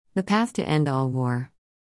The path to end all war.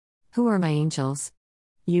 Who are my angels?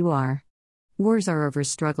 You are. Wars are over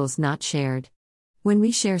struggles not shared. When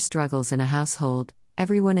we share struggles in a household,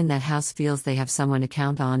 everyone in that house feels they have someone to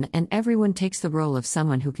count on, and everyone takes the role of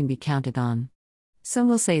someone who can be counted on. Some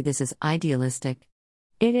will say this is idealistic.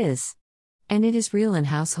 It is. And it is real in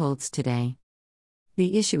households today.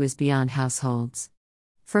 The issue is beyond households.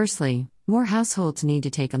 Firstly, more households need to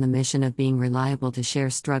take on the mission of being reliable to share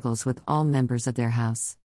struggles with all members of their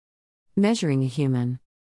house. Measuring a human.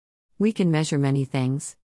 We can measure many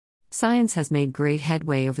things. Science has made great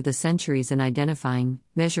headway over the centuries in identifying,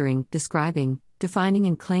 measuring, describing, defining,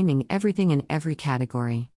 and claiming everything in every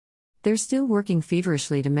category. They're still working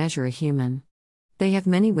feverishly to measure a human. They have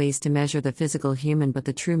many ways to measure the physical human, but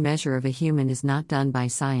the true measure of a human is not done by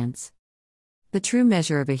science. The true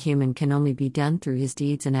measure of a human can only be done through his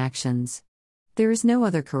deeds and actions. There is no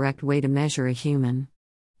other correct way to measure a human.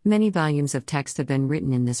 Many volumes of text have been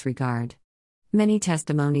written in this regard. Many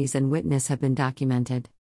testimonies and witness have been documented.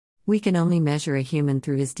 We can only measure a human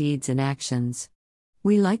through his deeds and actions.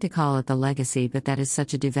 We like to call it the legacy, but that is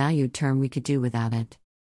such a devalued term we could do without it.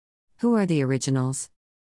 Who are the originals?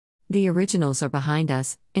 The originals are behind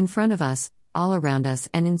us, in front of us, all around us,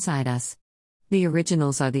 and inside us. The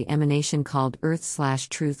originals are the emanation called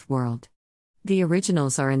Earth/Truth World. The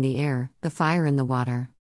originals are in the air, the fire, and the water.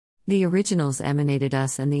 The originals emanated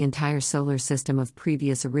us and the entire solar system of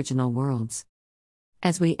previous original worlds.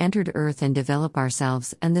 As we entered Earth and develop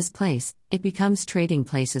ourselves and this place, it becomes Trading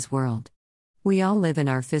Places world. We all live in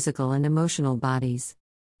our physical and emotional bodies.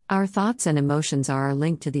 Our thoughts and emotions are our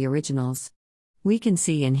link to the originals. We can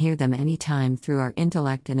see and hear them anytime through our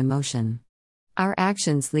intellect and emotion. Our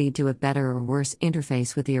actions lead to a better or worse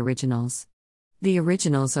interface with the originals. The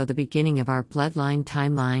originals are the beginning of our bloodline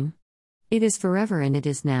timeline. It is forever and it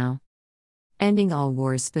is now. Ending all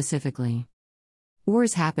wars specifically.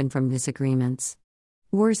 Wars happen from disagreements.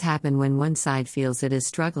 Wars happen when one side feels it is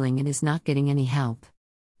struggling and is not getting any help.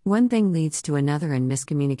 One thing leads to another and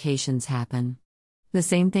miscommunications happen. The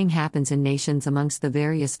same thing happens in nations amongst the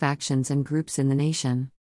various factions and groups in the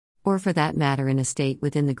nation. Or for that matter in a state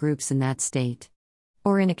within the groups in that state.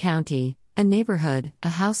 Or in a county, a neighborhood, a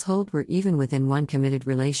household, or even within one committed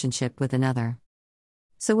relationship with another.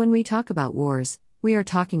 So when we talk about wars, we are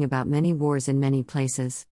talking about many wars in many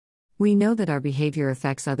places. We know that our behavior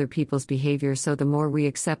affects other people's behavior, so the more we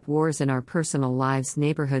accept wars in our personal lives,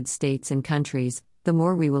 neighborhoods, states, and countries, the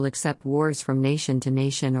more we will accept wars from nation to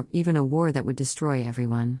nation, or even a war that would destroy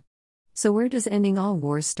everyone. So where does ending all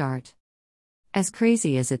wars start? As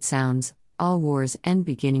crazy as it sounds, all wars end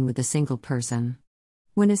beginning with a single person.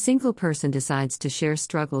 When a single person decides to share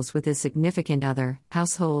struggles with his significant other,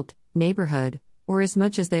 household, neighborhood, or as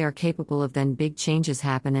much as they are capable of, then big changes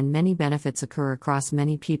happen and many benefits occur across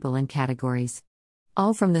many people and categories.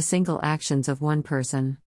 All from the single actions of one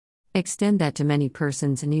person. Extend that to many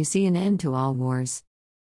persons and you see an end to all wars.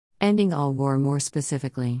 Ending all war more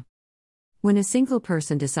specifically. When a single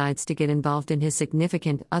person decides to get involved in his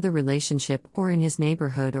significant other relationship or in his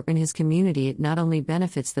neighborhood or in his community, it not only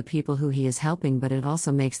benefits the people who he is helping, but it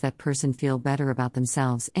also makes that person feel better about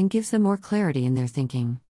themselves and gives them more clarity in their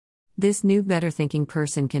thinking. This new better thinking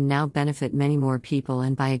person can now benefit many more people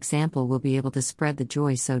and by example will be able to spread the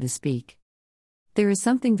joy, so to speak. There is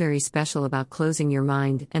something very special about closing your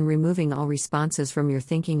mind and removing all responses from your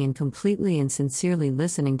thinking and completely and sincerely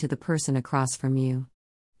listening to the person across from you.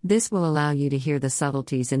 This will allow you to hear the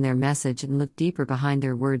subtleties in their message and look deeper behind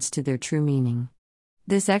their words to their true meaning.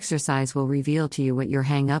 This exercise will reveal to you what your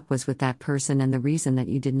hang-up was with that person and the reason that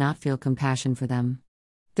you did not feel compassion for them.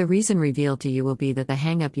 The reason revealed to you will be that the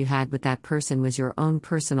hang-up you had with that person was your own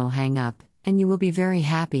personal hang-up, and you will be very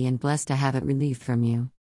happy and blessed to have it relieved from you.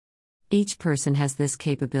 Each person has this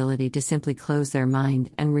capability to simply close their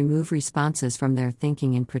mind and remove responses from their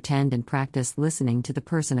thinking and pretend and practice listening to the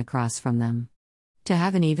person across from them. To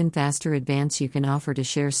have an even faster advance, you can offer to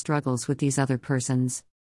share struggles with these other persons.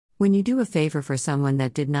 When you do a favor for someone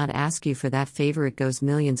that did not ask you for that favor, it goes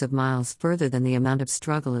millions of miles further than the amount of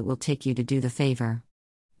struggle it will take you to do the favor.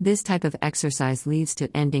 This type of exercise leads to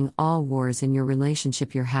ending all wars in your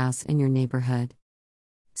relationship, your house, and your neighborhood.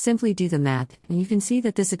 Simply do the math, and you can see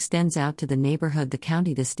that this extends out to the neighborhood, the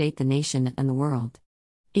county, the state, the nation, and the world.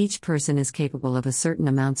 Each person is capable of a certain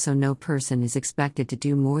amount, so no person is expected to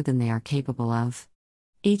do more than they are capable of.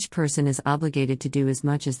 Each person is obligated to do as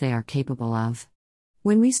much as they are capable of.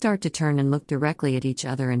 When we start to turn and look directly at each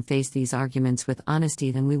other and face these arguments with honesty,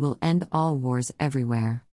 then we will end all wars everywhere.